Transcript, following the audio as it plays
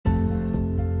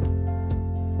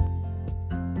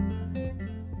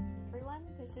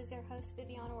host,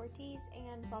 Viviana Ortiz,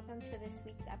 and welcome to this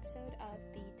week's episode of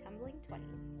the Tumbling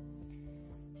 20s.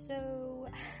 So,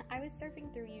 I was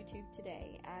surfing through YouTube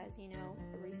today, as you know,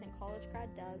 a recent college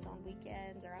grad does on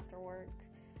weekends or after work,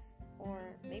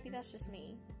 or maybe that's just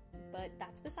me, but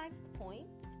that's besides the point.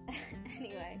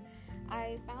 Anyway,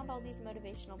 I found all these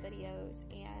motivational videos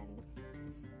and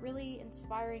really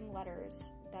inspiring letters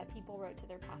that people wrote to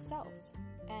their past selves.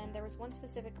 And there was one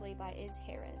specifically by Iz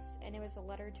Harris, and it was a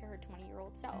letter to her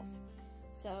 20-year-old self.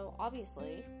 So,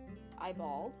 obviously, I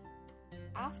bawled.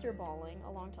 After bawling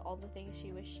along to all the things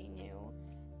she wished she knew,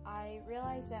 I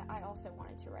realized that I also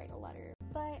wanted to write a letter.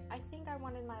 But I think I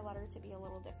wanted my letter to be a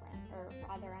little different, or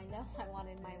rather, I know I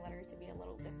wanted my letter to be a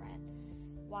little different.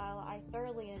 While I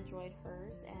thoroughly enjoyed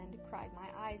hers and cried my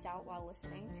eyes out while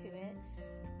listening to it,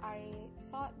 I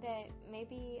thought that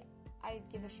maybe I'd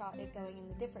give a shot at going in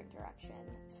the different direction.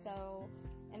 So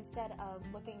instead of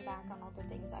looking back on all the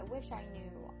things I wish I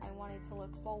knew, I wanted to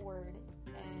look forward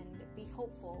and be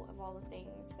hopeful of all the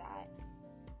things that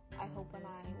I hope when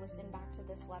I listen back to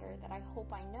this letter that I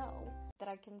hope I know, that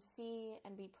I can see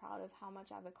and be proud of how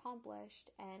much I've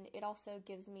accomplished. And it also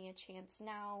gives me a chance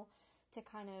now to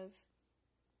kind of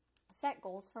set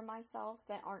goals for myself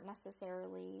that aren't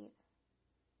necessarily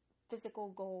physical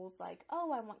goals like,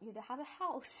 oh, I want you to have a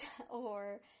house,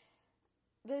 or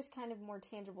those kind of more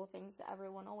tangible things that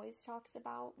everyone always talks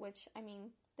about, which, I mean,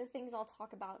 the things I'll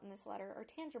talk about in this letter are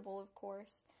tangible, of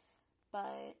course,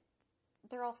 but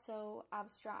they're also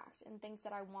abstract and things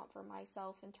that I want for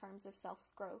myself in terms of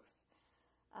self-growth.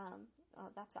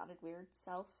 That sounded weird.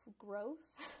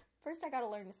 Self-growth? First, I gotta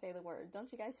learn to say the word,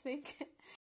 don't you guys think?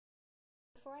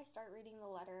 Before I start reading the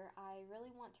letter, I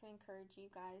really want to encourage you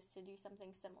guys to do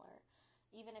something similar.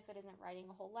 Even if it isn't writing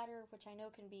a whole letter, which I know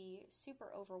can be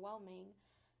super overwhelming,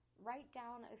 write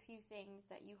down a few things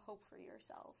that you hope for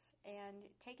yourself and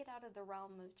take it out of the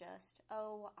realm of just,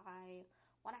 oh, I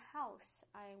want a house,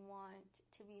 I want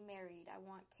to be married, I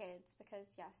want kids,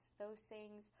 because yes, those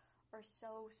things are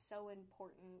so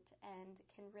important and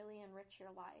can really enrich your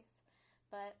life.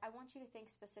 But I want you to think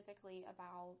specifically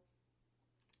about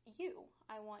you.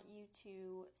 I want you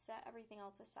to set everything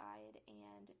else aside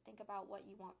and think about what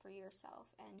you want for yourself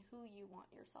and who you want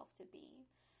yourself to be.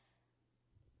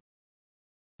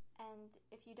 And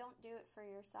if you don't do it for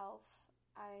yourself,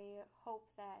 I hope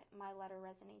that my letter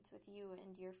resonates with you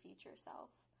and your future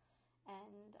self.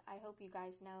 And I hope you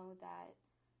guys know that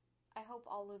I hope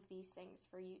all of these things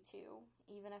for you too.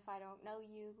 Even if I don't know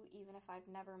you, even if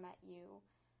I've never met you,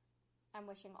 I'm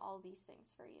wishing all these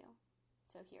things for you.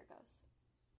 So here goes.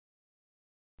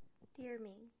 Dear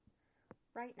me,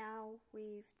 right now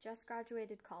we've just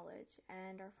graduated college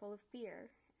and are full of fear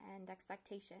and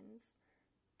expectations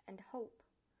and hope.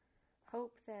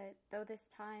 Hope that though this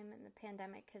time and the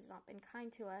pandemic has not been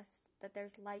kind to us, that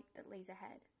there's light that lays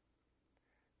ahead.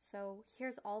 So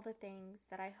here's all the things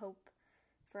that I hope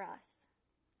for us,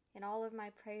 in all of my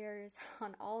prayers,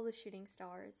 on all the shooting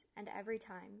stars, and every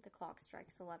time the clock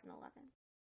strikes 11:11.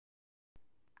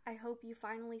 I hope you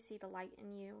finally see the light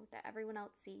in you that everyone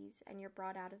else sees and you're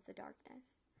brought out of the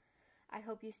darkness. I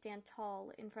hope you stand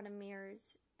tall in front of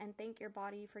mirrors and thank your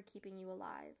body for keeping you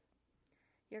alive.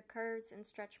 Your curves and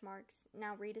stretch marks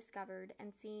now rediscovered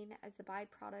and seen as the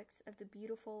byproducts of the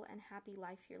beautiful and happy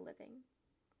life you're living.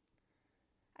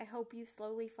 I hope you've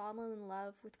slowly fallen in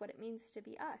love with what it means to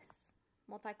be us.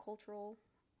 Multicultural,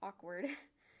 awkward,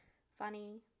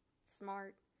 funny,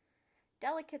 smart,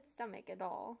 delicate stomach and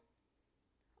all.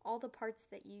 All the parts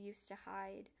that you used to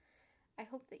hide, I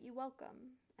hope that you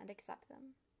welcome and accept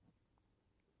them.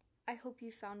 I hope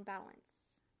you found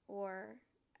balance, or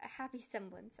a happy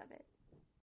semblance of it.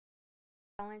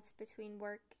 Balance between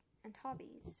work and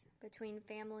hobbies, between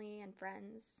family and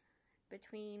friends,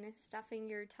 between stuffing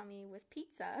your tummy with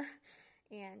pizza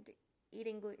and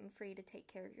eating gluten-free to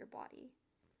take care of your body.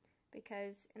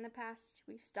 Because in the past,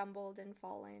 we've stumbled and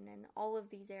fallen in all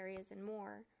of these areas and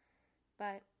more.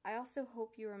 But I also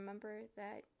hope you remember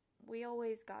that we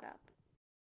always got up.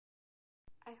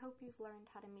 I hope you've learned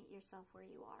how to meet yourself where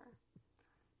you are,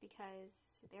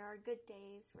 because there are good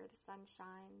days where the sun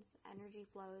shines, energy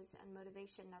flows, and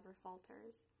motivation never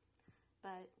falters.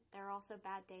 But there are also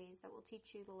bad days that will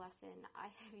teach you the lesson I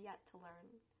have yet to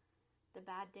learn. The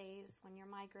bad days when your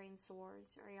migraine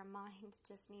soars or your mind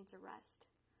just needs a rest.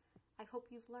 I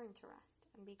hope you've learned to rest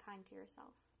and be kind to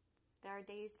yourself. There are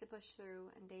days to push through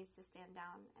and days to stand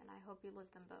down, and I hope you live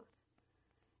them both.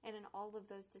 And in all of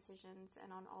those decisions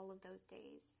and on all of those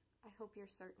days, I hope you're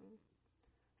certain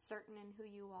in who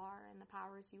you are and the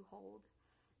powers you hold,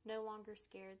 no longer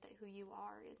scared that who you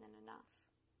are isn't enough.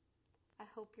 I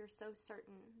hope you're so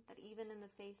certain that even in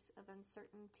the face of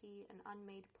uncertainty and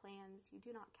unmade plans, you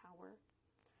do not cower.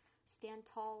 Stand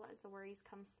tall as the worries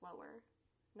come slower,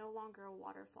 no longer a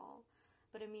waterfall,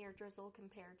 but a mere drizzle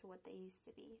compared to what they used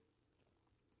to be.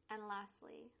 And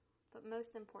lastly, but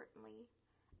most importantly,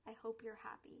 I hope you're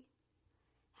happy.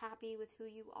 Happy with who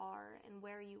you are and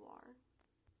where you are.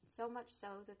 So much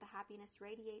so that the happiness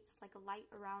radiates like a light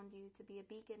around you to be a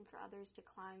beacon for others to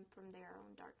climb from their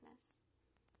own darkness.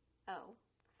 Oh,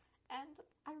 and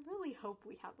I really hope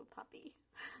we have a puppy.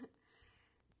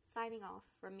 Signing off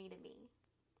from me to me.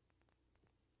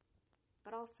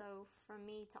 But also from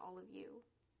me to all of you.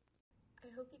 I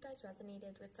hope you guys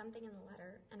resonated with something in the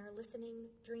letter and are listening,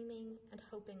 dreaming, and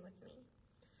hoping with me.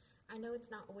 I know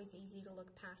it's not always easy to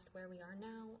look past where we are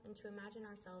now and to imagine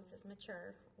ourselves as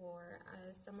mature or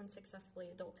as someone successfully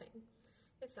adulting,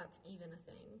 if that's even a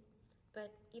thing.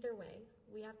 But either way,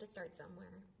 we have to start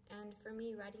somewhere, and for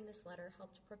me, writing this letter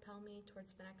helped propel me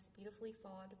towards the next beautifully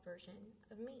flawed version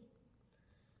of me.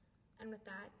 And with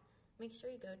that, make sure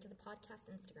you go to the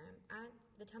podcast Instagram at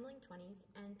TheTumbling20s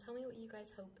and tell me what you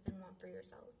guys hope and want for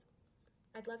yourselves.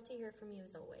 I'd love to hear from you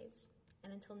as always.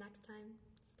 And until next time,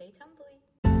 stay tumbly!